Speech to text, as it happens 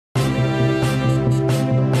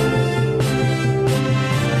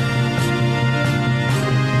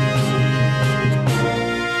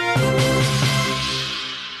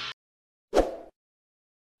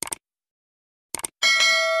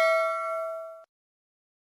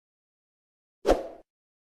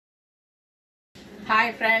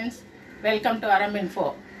Hi friends, welcome to அரம் info.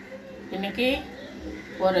 இன்றைக்கி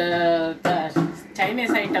ஒரு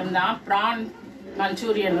Chinese item தான். ப்ரான்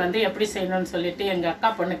மஞ்சூரியன் வந்து எப்படி செய்யணும்னு சொல்லிட்டு எங்கள்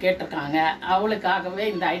அக்கா பொண்ணு கேட்டிருக்காங்க. அவளுக்காகவே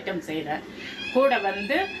இந்த ஐட்டம் செய்கிறேன். கூட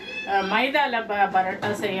வந்து மைதாவில்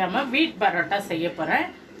பரோட்டா செய்யாமல் வீட் பரோட்டா செய்ய போகிறேன்.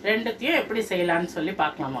 ரெண்டுத்தையும் எப்படி செய்யலான்னு சொல்லி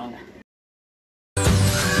பார்க்கலாம் வாங்க.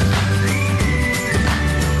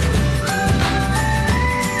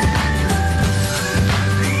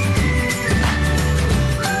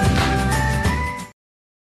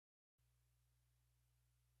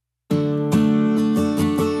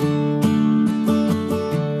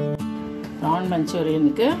 ப்ரான்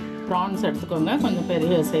மஞ்சூரியனுக்கு ப்ரான்ஸ் எடுத்துக்கோங்க. கொஞ்சம்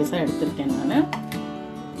பெரிய சைஸாக எடுத்துருக்கேன் நான்.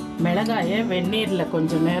 மிளகாயை வெந்நீரில்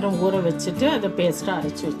கொஞ்சம் நேரம் ஊற வச்சுட்டு அதை பேஸ்ட்டாக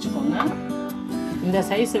அரைச்சி வச்சுக்கோங்க. இந்த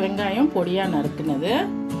சைஸ் வெங்காயம் பொடியாக நறுக்குனது.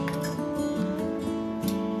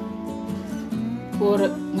 ஒரு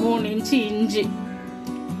 3 இன்ச்சு இஞ்சி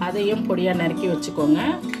அதையும் பொடியாக நறுக்கி வச்சுக்கோங்க.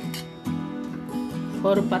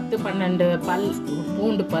 ஒரு 10-12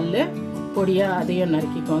 பூண்டு பல் பொடியாக அதையும்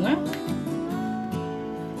நறுக்கிக்கோங்க.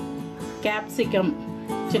 கேப்சிகம்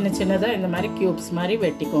சின்ன சின்னதாக இந்த மாதிரி க்யூப்ஸ் மாதிரி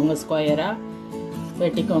வெட்டிக்கோங்க, ஸ்கொயராக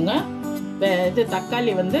வெட்டிக்கோங்க. இது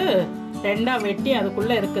தக்காளி வந்து 2ஆக வெட்டி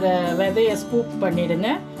அதுக்குள்ளே இருக்கிற விதையை ஸ்கூப்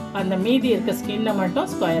பண்ணிவிடுங்க. அந்த மீதி இருக்க ஸ்கின்னை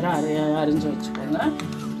மட்டும் ஸ்கொயராக அரிஞ்சு வச்சுக்கோங்க.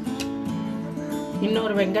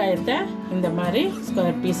 இன்னொரு வெங்காயத்தை இந்த மாதிரி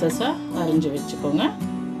ஸ்கொயர் பீசஸாக அரிஞ்சு வச்சுக்கோங்க.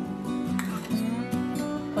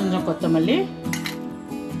 கொஞ்சம் கொத்தமல்லி,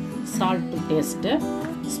 salt to taste.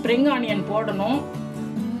 Spring onion போடணும்,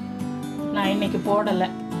 நான் இன்றைக்கி போடலை.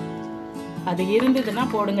 அது இருந்ததுன்னா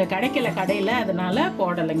போடுங்க, கிடைக்கல கடையில், அதனால்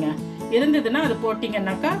போடலைங்க. இருந்ததுன்னா அது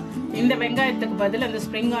போட்டிங்கன்னாக்கா இந்த வெங்காயத்துக்கு பதில் அந்த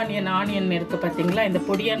ஸ்ப்ரிங் ஆனியன் இருக்குது பார்த்தீங்களா, இந்த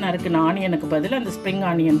பொடியாக நறுக்குன ஆனியனுக்கு பதில் அந்த ஸ்ப்ரிங்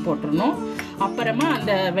ஆனியன் போட்டுடணும். அப்புறமா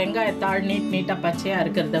அந்த வெங்காயத்தாள் நீட்டாக பச்சையாக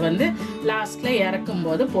இருக்கிறத வந்து லாஸ்ட்டில்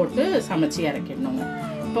இறக்கும்போது போட்டு சமைச்சி இறக்கிடணுங்க.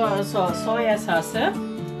 இப்போ சோயா சாஸு,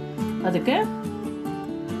 அதுக்கு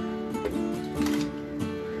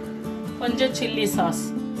கொஞ்சம் சில்லி சாஸ்.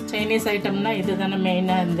 சைனீஸ் ஐட்டம்னா இது தானே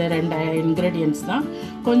மெயினாக, இந்த 2 இன்க்ரீடியன்ட்ஸ் தான்.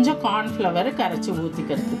 கொஞ்சம் கார்ன்ஃப்ளவர் கரைச்சி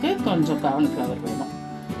ஊற்றிக்கிறதுக்கு கொஞ்சம் கார்ன்ஃப்ளவர் வேணும்.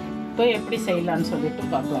 இப்போ எப்படி செய்யலான்னு சொல்லிட்டு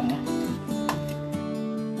பார்க்கலாங்க.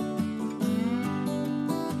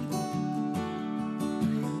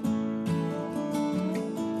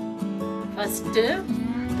 ஃபஸ்ட்டு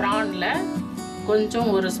ப்ரானில் கொஞ்சம்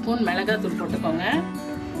 1 ஸ்பூன் மிளகாத்தூள் போட்டுக்கோங்க.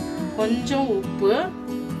 கொஞ்சம் உப்பு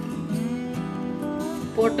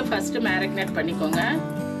போட்டு ஃபஸ்ட்டு மேரினேட் பண்ணிக்கோங்க.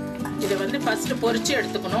 இதை வந்து ஃபஸ்ட்டு பொரிச்சு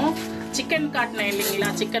எடுத்துக்கணும். சிக்கன் காட்டினேன் இல்லைங்களா,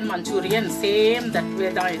 chicken Manchurian, same that way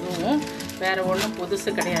தான். இதுவும் வேறு ஒன்றும் புதுசு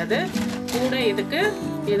கிடையாது. கூட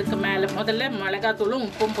இதுக்கு மேலே முதல்ல மிளகாத்தூளும்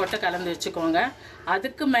உப்பும் போட்டு கலந்து வச்சுக்கோங்க.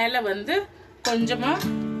 அதுக்கு மேலே வந்து கொஞ்சமாக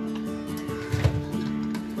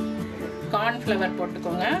கார்ன்ஃப்ளவர்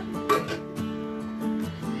போட்டுக்கோங்க.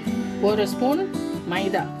 1 ஸ்பூன்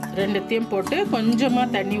மைதா, ரெண்டுத்தையும் போட்டு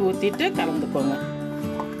கொஞ்சமாக தண்ணி ஊற்றிட்டு கலந்துக்கோங்க.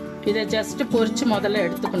 இதை ஜஸ்ட்டு பொரித்து முதல்ல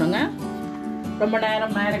எடுத்துக்கணுங்க. ரொம்ப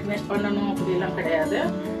நேரம் மேரினேட் பண்ணணும் அப்படிலாம் கிடையாது.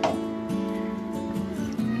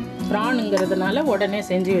 ப்ரானுங்கிறதுனால உடனே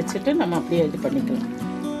செஞ்சு வச்சுட்டு நம்ம அப்படியே இது பண்ணிக்கலாம்.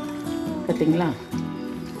 பார்த்தீங்களா,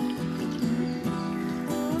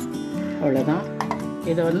 அவ்வளோதான்.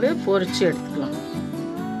 இதை வந்து பொரித்து எடுத்துக்கலாம்.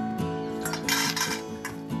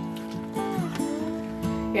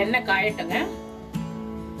 எண்ணெய் காயட்டுங்க.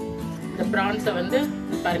 இந்த ப்ரான்ஸை வந்து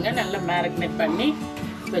பாருங்கள் நல்லா மேரினேட் பண்ணி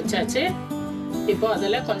வச்சாச்சு. இப்போ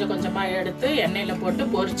அதில் கொஞ்சம் கொஞ்சமாக எடுத்து எண்ணெயில் போட்டு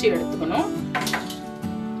பொரிச்சு எடுத்துக்கணும்.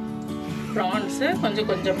 ப்ரான்ஸு கொஞ்சம்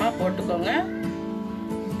கொஞ்சமாக போட்டுக்கோங்க.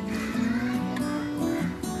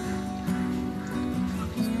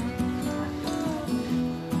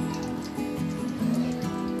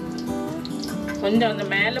 கொஞ்சம் அந்த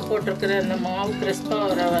மேலே போட்டிருக்கிற அந்த மாவு கிறிஸ்பாக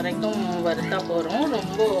வர வரைக்கும் வறுத்தா போகிறோம்,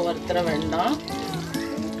 ரொம்ப வறுத்துற வேண்டாம்.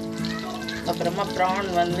 அப்புறமா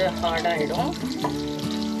ப்ரான் வந்து ஹார்டாகிடும்.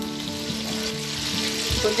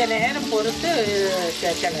 கொஞ்சம் நேரம் பொறுத்து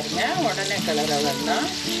கிளறுங்க, உடனே கிளற வேண்டாம்.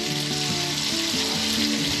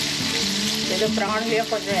 இது ப்ரான்லேயே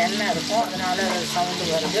கொஞ்சம் எண்ணெய் இருக்கும், அதனால் சவுண்டு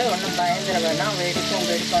வருது. ஒன்றும் பயந்துட வேண்டாம்.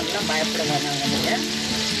 வெடிக்கும்லாம் பயப்பட வேண்டாங்க நீங்கள்.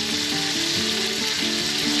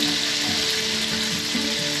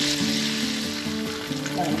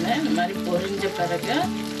 இந்த மாதிரி பொரிஞ்ச பிறகு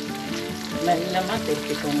மெல்லமாக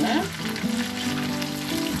திருப்பிக்கோங்க.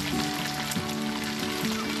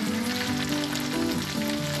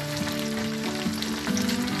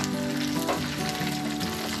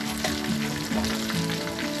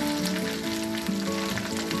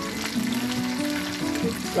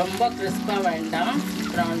 ரொம்ப கிறிஸ்பாக வேண்டாம்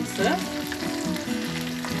ப்ரான்ஸு.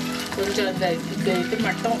 கொஞ்சம் அந்த இது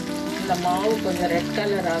மட்டும், இந்த மாவு கொஞ்சம் ரெட்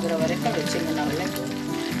கலர் ஆகிற வரைக்கும் வச்சிங்கனாலே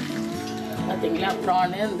பார்த்தீங்களா,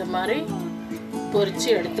 ப்ரானு இந்த மாதிரி பொரித்து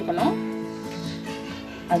எடுத்துக்கணும்.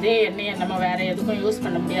 அதே எண்ணெயை நம்ம வேறு எதுக்கும் யூஸ்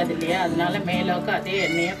பண்ண முடியாது இல்லையா, அதனால மேலோக்கு அதே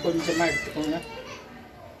எண்ணெயை கொஞ்சமாக எடுத்துக்கோங்க.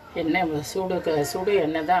 எண்ணெய் சுடு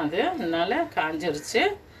எண்ணெய் தான் அது, அதனால் காஞ்சிருச்சு.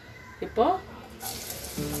 இப்போது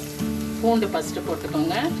பூண்டு ஃபஸ்ட்டு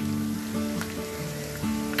போட்டுக்கோங்க.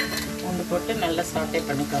 பூண்டு போட்டு நல்லா சாட்டே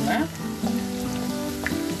பண்ணிக்கோங்க.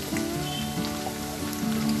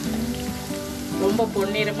 ரொம்ப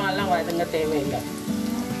பொன்னிறமாலாம் வதங்க தேவையில்லை,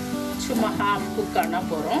 சும்மா ஹாஃப் குக் ஆனால்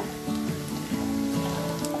போகிறோம்.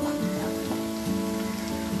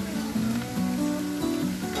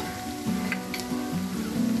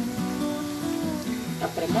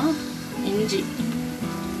 அப்புறமா இஞ்சி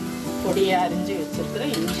பொடியாக அரிஞ்சு வச்சுருக்கிற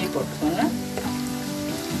இஞ்சி போட்டுக்கோங்க.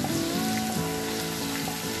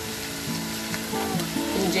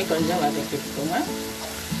 இஞ்சி கொஞ்சம் வதக்கிட்டுக்கோங்க.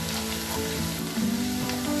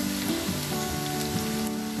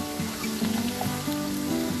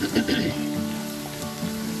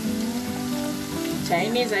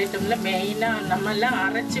 சைனீஸ் ஐட்டமில் மெயினாக நம்மெல்லாம்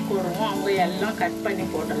அரைச்சி போடுவோம், அவங்க எல்லாம் கட் பண்ணி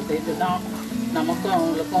போடுறது. இதுதான் நமக்கும்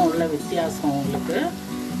அவங்களுக்கும் உள்ள வித்தியாசம். உங்களுக்கு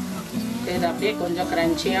இது அப்படியே கொஞ்சம்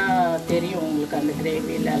க்ரன்ச்சியாக தெரியும் உங்களுக்கு அந்த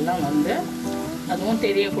கிரேவிலெல்லாம் வந்து. அதுவும்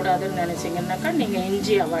தெரியக்கூடாதுன்னு நினச்சிங்கன்னாக்கா நீங்கள்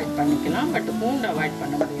இஞ்சி அவாய்ட் பண்ணிக்கலாம், பட் பூண்டு அவாய்ட்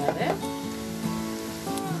பண்ண முடியாது.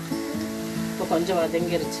 இப்போ கொஞ்சம்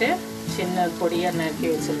வதங்கிருச்சு. சின்ன பொடியாக நறுக்கி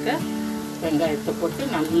வச்சுருக்க வெங்காயத்தை போட்டு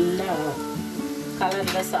நல்லா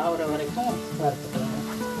கலர்லெஸ் ஆகிற வரைக்கும் வறுத்துக்கணும்.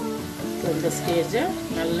 இந்த ஸ்டேஜு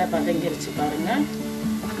நல்லா வதங்கிருச்சு பாருங்கள்.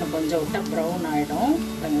 இன்னும் கொஞ்சம் விட்டால் ப்ரௌன் ஆகிடும்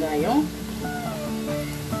வெங்காயம்.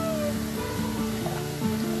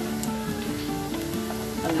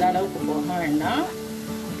 அந்த அளவுக்கு போக வேண்டாம்.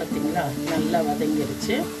 பார்த்தீங்களா, நல்லா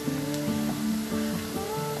வதங்கிருச்சு.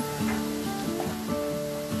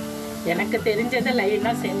 எனக்கு தெரிஞ்சதை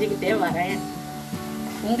லைனாக செஞ்சுக்கிட்டே வரேன்.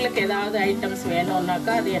 உங்களுக்கு ஏதாவது ஐட்டம்ஸ்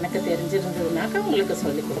வேணும்னாக்கா அது எனக்கு தெரிஞ்சிருந்ததுனாக்கா உங்களுக்கு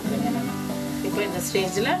சொல்லி கொடுக்குறேங்க நான். இப்போ இந்த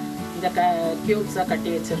ஸ்டேஜில் இந்த க்யூப்ஸாக கட்டி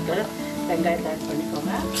வச்சுருக்க வெங்காயத்தை ஆட்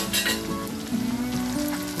பண்ணிக்கோங்க.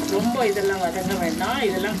 ரொம்ப இதெல்லாம் வதங்க வேண்டாம்,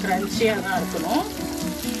 இதெல்லாம் க்ரன்ச்சியாக தான் இருக்கணும்.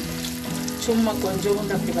 சும்மா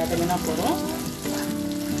கொஞ்சோண்டு அப்படி வதங்கினா போதும்.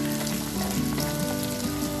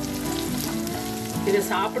 இது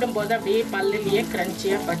சாப்பிடும்போது அப்படியே பல்லுலேயே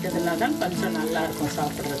க்ரன்ச்சியாக பட்டதுன்னா தான் கொஞ்சம் நல்லாயிருக்கும்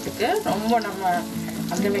சாப்பிட்றதுக்கு. ரொம்ப நம்ம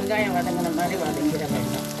அந்த வெங்காயம் வதங்கின மாதிரி வதங்கிட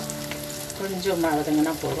வேண்டாம், கொஞ்சம்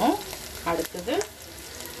வதங்கினா போதும். அடுத்தது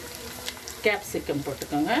கேப்சிகம்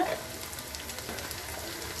போட்டுக்கோங்க.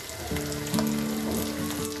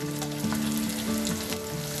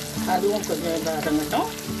 அதுவும் கொஞ்சம் வதங்கட்டும்.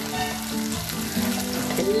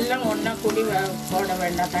 எல்லாம் ஒன்றா கூடி போட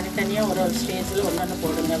வேண்டாம், தனித்தனியாக ஒரு ஸ்டேஜில் ஒன்று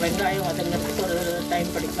போடுங்க. வெங்காயம் வதங்கிறதுக்கு ஒரு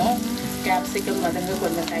டைம் பிடிக்கும், கேப்சிகம் வதங்க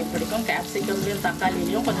கொஞ்சம் டைம் பிடிக்கும். கேப்சிகம்லேயும்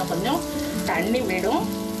தக்காளிலையும் கொஞ்சம் கொஞ்சம் தண்ணி விடும்.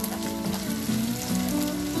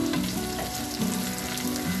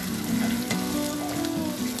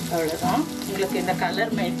 அவ்வளோதான். உங்களுக்கு இந்த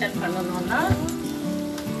கலர் மெயின்டைன் பண்ணணுன்னா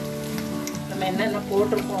நம்ம என்னென்ன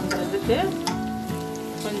போட்டிருக்கோன்றதுக்கு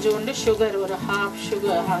கொஞ்சோண்டு சுகர், ஒரு ஹாஃப்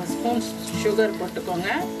ஸ்பூன் சுகர் போட்டுக்கோங்க.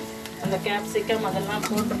 அந்த கேப்சிகம் அதெல்லாம்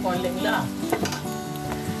போட்டிருக்கோம் இல்லைங்களா,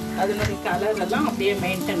 அதனுடைய கலர் எல்லாம் அப்படியே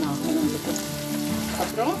மெயின்டைன் ஆகும் உங்களுக்கு.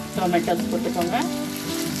 அப்புறம் டொமேட்டோஸ் போட்டுக்கோங்க.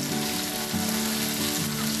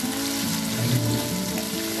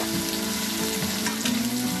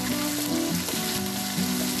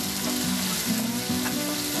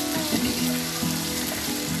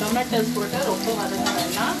 டொமேட்டோஸ் போட்டு ரொம்ப வதங்க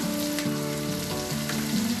வேண்டாம்.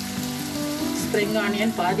 ஸ்ப்ரிங்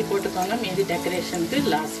ஆனியன் பாதி போட்டுக்கோங்க, மீதி டெக்கரேஷனுக்கு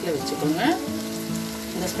லாஸ்ட்டில் வச்சுக்கோங்க.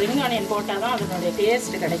 இந்த ஸ்ப்ரிங் ஆனியன் போட்டால் தான் அதனுடைய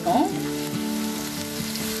டேஸ்ட் கிடைக்கும்.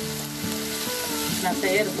 நான்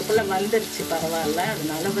செய்யறதுக்குள்ளே வந்துருச்சு, பரவாயில்ல,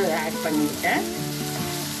 அதனால ஆட் பண்ணிவிட்டேன்.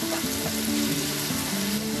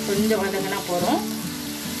 கொஞ்சம் வதங்கினா போகிறோம்.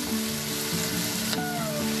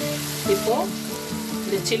 இப்போது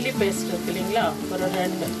இந்த சில்லி பேஸ்ட் இருக்கு இல்லைங்களா, ஒரு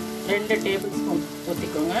ரெண்டு டேபிள் ஸ்பூன்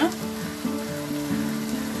ஊற்றிக்கோங்க.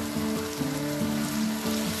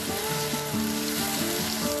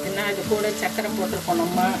 ஏன்னா இது கூட சர்க்கரை போட்டிருக்கோம்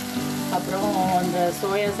நம்ம. அப்புறம் அந்த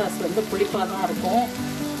சோயா சாஸ் வந்து புளிப்பாக தான் இருக்கும்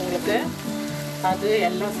உங்களுக்கு. அது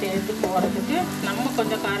எல்லாம் சேர்த்து போகிறதுக்கு நம்ம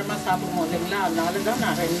கொஞ்சம் காரமாக சாப்பிடுவோம் இல்லைங்களா, அதனால தான்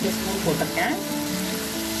நான் 2 ஸ்பூன் போட்டிருக்கேன்.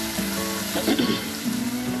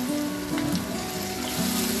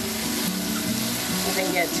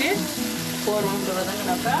 வதங்கியாச்சு. போகிறோம்னு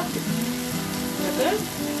வதங்கினாக்கா உங்களுக்கு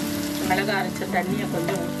மிளகாய் அரைச்ச தண்ணியை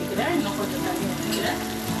கொஞ்சம் ஊற்றிக்கிறேன். இன்னும் கொஞ்சம் தண்ணி ஊற்றிக்கிறேன்.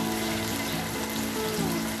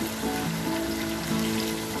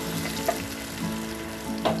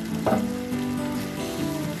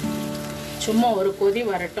 சும்மா ஒரு கொதி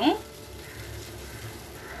வரட்டும்.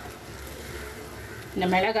 இந்த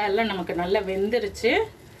மிளகாய் எல்லாம் நமக்கு நல்லா வெந்துருச்சு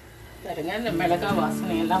பாருங்க. இந்த மிளகாய்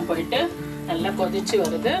வாசனையெல்லாம் போயிட்டு நல்லா கொதிச்சு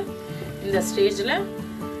வருது. இந்த ஸ்டேஜில்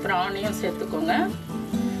ப்ரானையும் சேர்த்துக்கோங்க.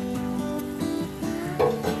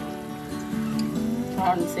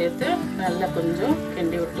 ப்ரான் சேர்த்து நல்லா கொஞ்சம்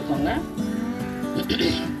கிண்டி விட்டுக்கோங்க.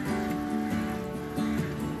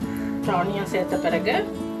 ப்ரானையும் சேர்த்த பிறகு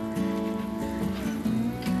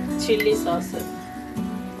சில்லி சாஸ்,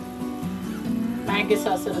 மேகி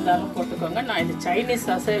சாஸ் இருந்தாலும் போட்டுக்கோங்க. நான் இது சைனீஸ்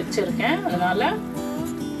சாஸை வச்சுருக்கேன், அதனால்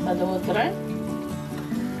அது ஊற்றுறேன்.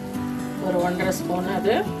 ஒரு 1.5 ஸ்பூன்.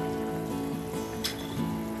 அது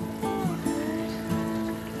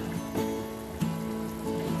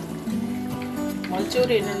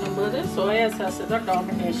மஞ்சூரியன் என்னும்போது சோயா சாஸ் தான்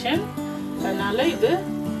டாமினேஷன், அதனால் இது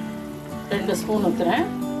 2 ஸ்பூன் ஊற்றுறேன்.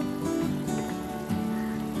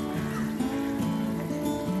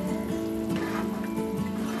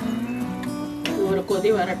 ஒரு கொதி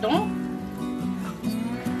வரட்டும்.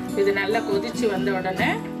 இது நல்லா கொதிச்சு வந்த உடனே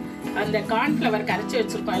அந்த கார்ன்ஃப்ளவர் கரைச்சி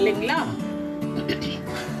வச்சிருக்கோம் இல்லைங்களா,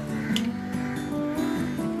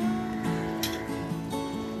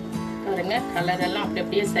 பாருங்க கலர் எல்லாம் அப்படி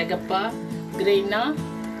அப்படியே சிகப்பா கிரீனா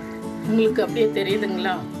உங்களுக்கு அப்படியே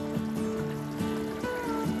தெரியுதுங்களா.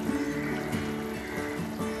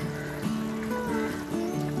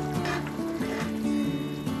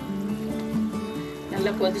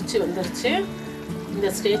 நல்லா கொதிச்சு வந்துருச்சு. இந்த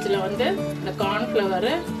ஸ்டேஜில் வந்து இந்த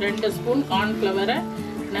கார்ன்ஃப்ளவரு 2 ஸ்பூன் கார்ன்ஃப்ளவரை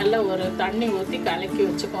நல்லா ஒரு தண்ணி ஊற்றி கலக்கி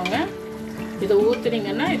வச்சுக்கோங்க. இதை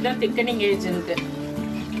ஊற்றுனீங்கன்னா இதுதான் திக்கனிங் ஏஜென்ட்டு.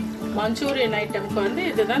 மஞ்சூரியன் ஐட்டமுக்கு வந்து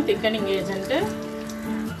இதுதான் திக்கனிங் ஏஜென்ட்டு.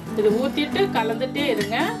 இது ஊற்றிட்டு கலந்துட்டே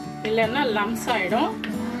இருங்க, இல்லைன்னா லம்ஸ் ஆகிடும்.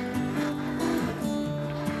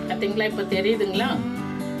 பார்த்தீங்களா, இப்போ தெரியுதுங்களா?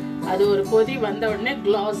 அது ஒரு கொதி வந்த உடனே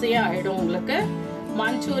க்ளாஸியாக ஆகிடும். உங்களுக்கு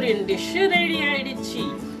மஞ்சூரியன் டிஷ்ஷு ரெடி ஆகிடுச்சு.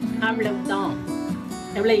 அவ்வளவுதான்.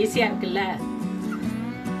 எவ்வளோ ஈஸியாக இருக்குல்ல?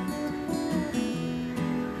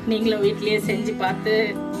 நீங்களும் வீட்லேயே செஞ்சு பார்த்து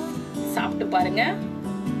சாப்பிட்டு பாருங்க.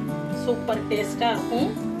 சூப்பர் டேஸ்டாக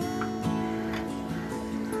இருக்கும்.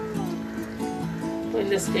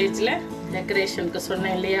 இந்த ஸ்டேஜில் டெக்கரேஷனுக்கு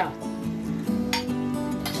சொன்னேன் இல்லையா,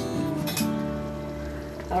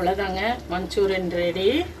 அவ்வளோதாங்க, மஞ்சூரியன் ரெடி.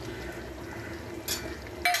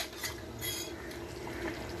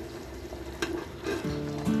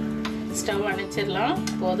 ஸ்டவ் அணைச்சிடலாம்.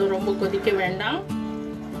 போதும், ரொம்ப கொதிக்க வேண்டாம்.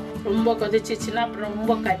 ரொம்ப கொதிச்சிச்சுன்னா அப்புறம்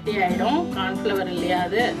ரொம்ப கட்டி ஆகிடும். கார்ன்ஃப்ளவர் இல்லையா,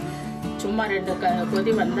 அது சும்மா 2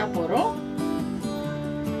 கொதி வந்தால் போகிறோம்.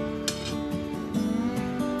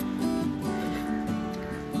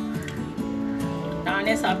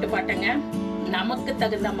 நானே சாப்பிட்டு பார்த்தேங்க. நமக்கு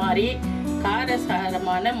தகுந்த மாதிரி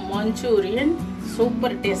காரசாரமான மஞ்சூரியன்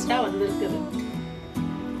சூப்பர் டேஸ்டாக வந்திருக்குது.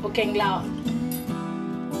 ஓகேங்களா?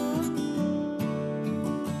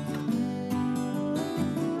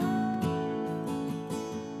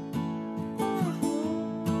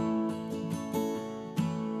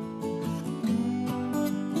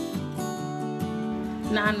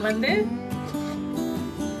 நான் வந்து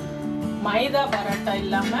மைதா பரோட்டா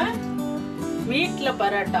இல்லாமல் வீட்டில்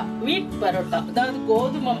பரோட்டா, வீட் பரோட்டா, அதாவது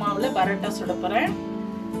கோதுமை மாவில் பரோட்டா சுட போகிறேன்.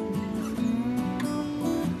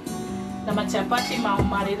 நம்ம சப்பாத்தி மாவு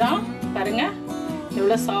மாதிரி தான் பாருங்க,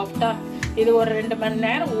 எவ்வளோ சாஃப்டாக. இது ஒரு 2 மணி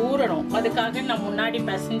நேரம் ஊறணும். அதுக்காக நான் முன்னாடி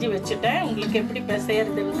பிசைஞ்சு வச்சுட்டேன். உங்களுக்கு எப்படி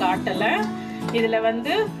பிசைறதுன்னு காட்டலை. இதில்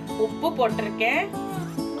வந்து உப்பு போட்டிருக்கேன்,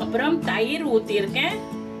 அப்புறம் தயிர் ஊற்றியிருக்கேன்,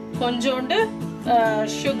 கொஞ்சோண்டு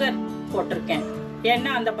சுகர் போட்டிருக்கேன். ஏன்னா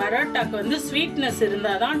அந்த பரோட்டாக்கு வந்து ஸ்வீட்னஸ்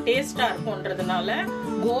இருந்தால் தான் டேஸ்ட்டாக இருக்கும்ன்றதுனால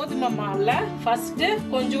கோதுமை மாவில் ஃபஸ்ட்டு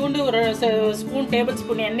கொஞ்சோண்டு ஒரு டேபிள்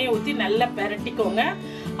ஸ்பூன் எண்ணெய் ஊற்றி நல்லா பெரட்டிக்கோங்க.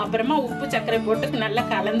 அப்புறமா உப்பு சர்க்கரை போட்டு நல்லா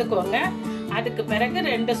கலந்துக்கோங்க. அதுக்கு பிறகு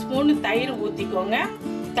 2 ஸ்பூன் தயிர் ஊற்றிக்கோங்க.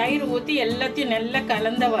 தயிர் ஊற்றி எல்லாத்தையும் நல்லா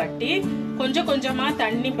கலந்த வாட்டி கொஞ்சம் கொஞ்சமாக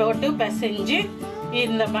தண்ணி போட்டு பிசைஞ்சு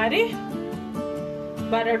இந்த மாதிரி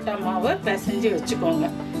பரோட்டா மாவு பிசைஞ்சு வச்சுக்கோங்க.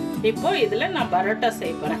 இப்போ இதில் நான் பரோட்டா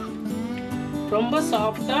செய்ய போகிறேன். ரொம்ப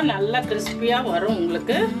சாஃப்டாக நல்லா கிறிஸ்பியாக வரும்.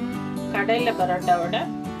 உங்களுக்கு கடையில் பரோட்டாவோட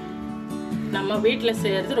நம்ம வீட்டில்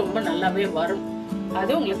செய்கிறது ரொம்ப நல்லாவே வரும்.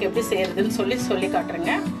 அது உங்களுக்கு எப்படி செய்கிறதுன்னு சொல்லி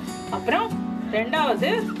காட்டுறேங்க. அப்புறம் 2வது,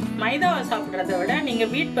 மைதாவை சாப்பிட்றத விட நீங்கள்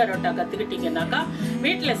வீட் பரோட்டா கற்றுக்கிட்டீங்கன்னாக்கா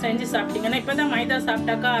வீட்டில் செஞ்சு சாப்பிட்டீங்கன்னா, இப்போ தான் மைதா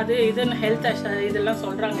சாப்பிட்டாக்கா அது இதுன்னு ஹெல்த் இதெல்லாம்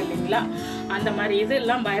சொல்கிறாங்க இல்லைங்களா, அந்த மாதிரி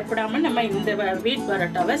இதெல்லாம் பயப்படாமல் நம்ம இந்த வீட்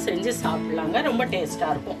பரோட்டாவை செஞ்சு சாப்பிட்லாங்க. ரொம்ப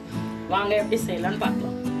டேஸ்ட்டாக இருக்கும். வாங்க எப்படி செய்யலான்னு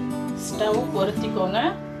பார்க்கலாம். ஸ்டவ் பொருத்திக்கோங்க.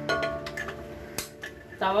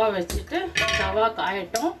 தவா வச்சுட்டு தவா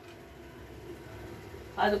காயட்டும்.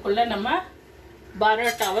 அதுக்குள்ளே நம்ம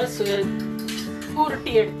பரோட்டாவை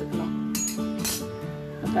உருட்டி எடுத்துக்கலாம்.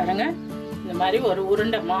 பாருங்க, இந்த மாதிரி ஒரு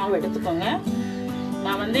உருண்டை மாவு எடுத்துக்கோங்க.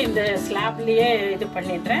 நான் வந்து இந்த ஸ்லாப்லேயே இது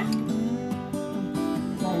பண்ணிடுறேன்.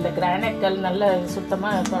 இந்த கிரானைட்கள் நல்லா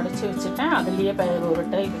சுத்தமாக தொடச்சி வச்சுட்டேன். அதுலேயே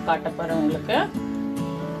உருட்டை காட்ட போகிறேன் உங்களுக்கு.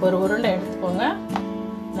 ஒரு உருண்டை எடுத்துக்கோங்க.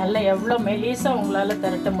 நல்லா எவ்வளோ மெலிசாக உங்களால்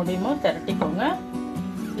திரட்ட முடியுமோ திரட்டிக்கோங்க.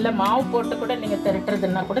 இல்லை மாவு போட்டு கூட நீங்கள்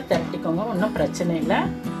திரட்டுறதுன்னா கூட திரட்டிக்கோங்க, ஒன்றும் பிரச்சனை இல்லை.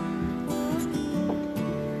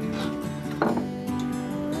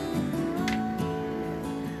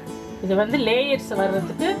 இது வந்து லேயர்ஸ்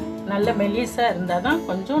வர்றதுக்கு நல்ல மெலிசாக இருந்தால் தான்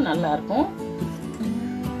கொஞ்சம் நல்லாயிருக்கும்.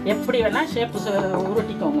 எப்படி வேணால் ஷேப்பு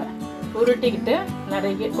உருட்டிக்கோங்க. உருட்டிக்கிட்டு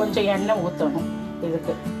நிறைய கொஞ்சம் எண்ணெய் ஊற்றணும்.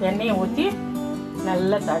 இதுக்கு எண்ணெயை ஊற்றி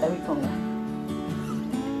நல்லா தடவிக்கோங்க.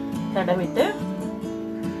 தடவிட்டு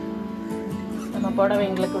நம்ம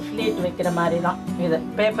புடவைங்களுக்கு ஃப்ளீட் வைக்கிற மாதிரி தான் இது.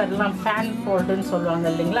 பேப்பர்லாம் ஃபேன் ஃபோல்டுன்னு சொல்லுவாங்க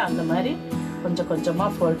இல்லைங்களா, அந்த மாதிரி கொஞ்சம்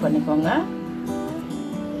கொஞ்சமாக ஃபோல்ட் பண்ணிக்கோங்க.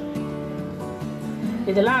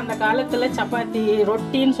 இதெல்லாம் அந்த காலத்தில் சப்பாத்தி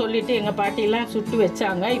ரொட்டின்னு சொல்லிட்டு எங்கள் பாட்டிலாம் சுட்டு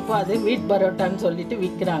வச்சாங்க. இப்போ அது வீட் பரோட்டான்னு சொல்லிட்டு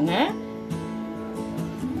விற்கிறாங்க.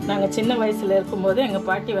 நாங்கள் சின்ன வயசில் இருக்கும்போது எங்கள்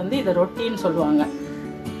பாட்டி வந்து இதை ரொட்டின்னு சொல்லுவாங்க.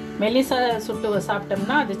 மெலிசா சுட்டு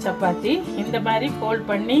சாப்பிட்டோம்னா அது சப்பாத்தி. இந்த மாதிரி ஃபோல்ட்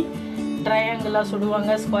பண்ணி ட்ரையாங்கிளாக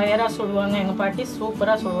சுடுவாங்க, ஸ்கொயராக சுடுவாங்க. எங்கள் பாட்டி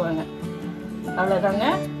சூப்பராக சுடுவாங்க. அவ்வளோதாங்க.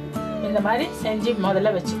 இந்த மாதிரி செஞ்சு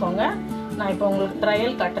முதல்ல வச்சுக்கோங்க. நான் இப்போ உங்களுக்கு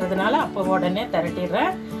ட்ரையல் கட்டுறதுனால அப்போ உடனே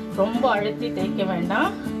திரட்டிடுறேன். ரொம்ப அழுத்தி தேய்க்க வேண்டாம்.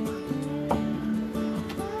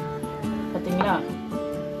 பார்த்தீங்களா,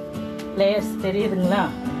 லேயர்ஸ் தெரியுதுங்களா?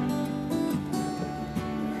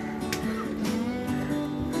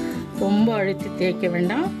 ரொம்ப அழுத்தி தேய்க்க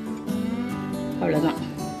வேண்டாம். அவ்வளோதான்.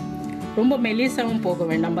 ரொம்ப மெலிசாவும் போக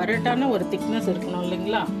வேண்டாம். பரோட்டான ஒரு திக்னஸ் இருக்கணும்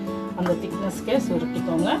இல்லைங்களா, அந்த திக்னஸ்க்கே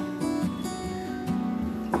சுருட்டிக்கோங்க.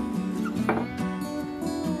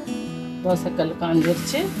 தோசைக்கல்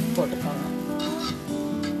காஞ்சிருச்சு, போட்டுக்கோங்க.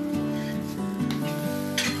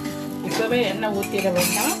 இப்போவே எண்ணெய் ஊற்றிட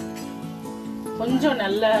வேண்டாம். கொஞ்சம்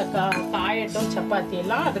நல்ல காயட்டும்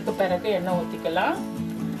சப்பாத்தியெல்லாம், அதுக்கு பிறகு எண்ணெய் ஊற்றிக்கலாம்.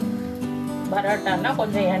 பரோட்டான்னா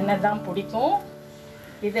கொஞ்சம் எண்ணெய் தான் பிடிக்கும்.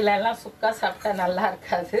 இதிலெல்லாம் சுக்கா சாப்பிட்டா நல்லா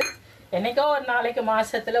இருக்காது. என்னைக்கோ ஒரு நாளைக்கு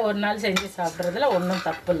மாதத்தில் ஒரு நாள் செஞ்சு சாப்பிட்றதுல ஒன்றும்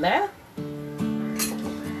தப்பு இல்லை.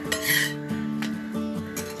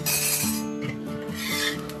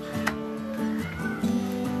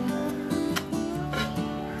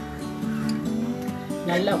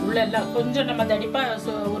 நல்லா உள்ளெல்லாம் கொஞ்சம் நம்ம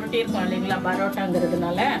தடிப்பாக உருட்டியிருக்கோம் இல்லைங்களா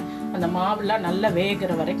பரோட்டாங்கிறதுனால, அந்த மாவுலாம் நல்லா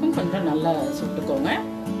வேகிற வரைக்கும் கொஞ்சம் நல்லா சுட்டுக்கோங்க.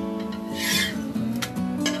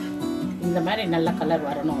 இந்த மாதிரி நல்ல கலர்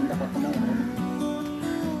வரணும், அந்த பக்கமும் வரணும்.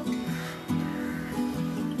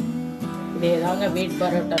 இதே தாங்க வீட்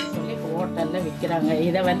பரோட்டான்னு சொல்லி ஹோட்டலில் விற்கிறாங்க.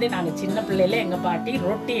 இதை வந்து நாங்கள் சின்ன பிள்ளையில எங்கள் பாட்டி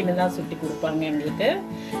ரொட்டின்னு தான் சுட்டி கொடுப்பாங்க எங்களுக்கு.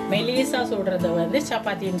 மெலிசா சுடுறத வந்து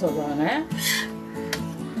சப்பாத்தின்னு சொல்லுவாங்க.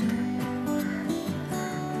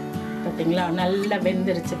 பார்த்தீங்களா, நல்லா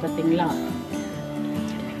வெந்துருச்சு. பார்த்தீங்களா,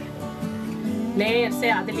 லேயர்ஸே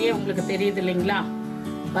அதுலேயே உங்களுக்கு தெரியுது இல்லைங்களா,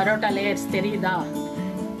 பரோட்டா லேயர்ஸ் தெரியுதா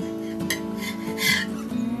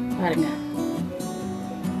பாருங்க.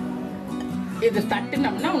 இது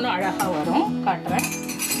தட்டுனோம்னா இன்னும் அழகா வரும். காட்டுறேன்.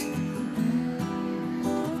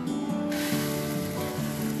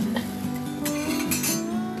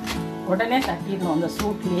 உடனே தட்டிடணும் அந்த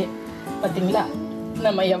சூட்லேயே. பார்த்தீங்களா,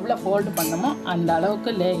 நம்ம எவ்வளோ ஃபோல்டு பண்ணோமோ அந்த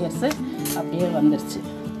அளவுக்கு லேயர்ஸு அப்படியே வந்துருச்சு.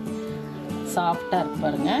 சாஃப்டாக இருக்கு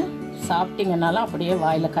பாருங்கள். சாப்பிட்டிங்கனாலும் அப்படியே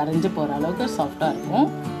வாயில் கரைஞ்சி போகிற அளவுக்கு சாஃப்டாக இருக்கும்.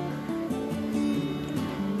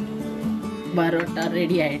 பரோட்டா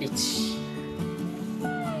ரெடி ஆயிடுச்சு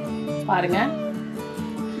பாருங்கள்.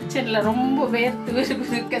 கிச்சனில் ரொம்ப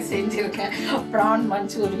வேர்த்து செஞ்சுருக்கேன். ப்ரான்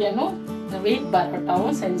மஞ்சூரியனும் வீட்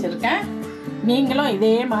பரோட்டாவும் செஞ்சுருக்கேன். நீங்களும்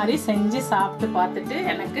இதே மாதிரி செஞ்சு சாப்பிட்டு பார்த்துட்டு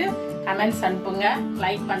எனக்கு கமெண்ட்ஸ் அனுப்புங்க.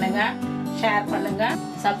 லைக் பண்ணுங்க, ஷேர் பண்ணுங்க.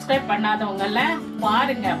 சப்ஸ்கிரைப் பண்ணாதவங்கள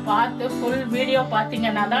பாருங்க. பார்த்து ஃபுல் வீடியோ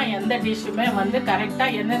பார்த்தீங்கன்னா தான் எந்த டிஷ்ஷுமே வந்து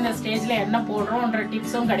கரெக்டாக எந்தெந்த ஸ்டேஜில் என்ன போடுறோன்ற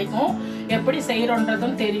டிப்ஸும் கிடைக்கும், எப்படி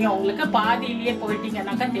செய்கிறோன்றதும் தெரியும். உங்களுக்கு பாதியிலேயே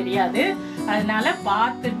போயிட்டீங்கன்னாக்கா தெரியாது. அதனால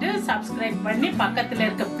பார்த்துட்டு சப்ஸ்கிரைப் பண்ணி பக்கத்தில்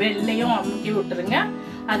இருக்க பெல்லையும் அமுக்கி விட்டுருங்க.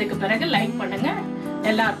 அதுக்கு பிறகு லைக் பண்ணுங்க.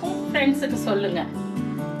 எல்லாருக்கும் ஃப்ரெண்ட்ஸுக்கு சொல்லுங்க.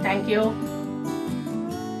 தேங்க்யூ.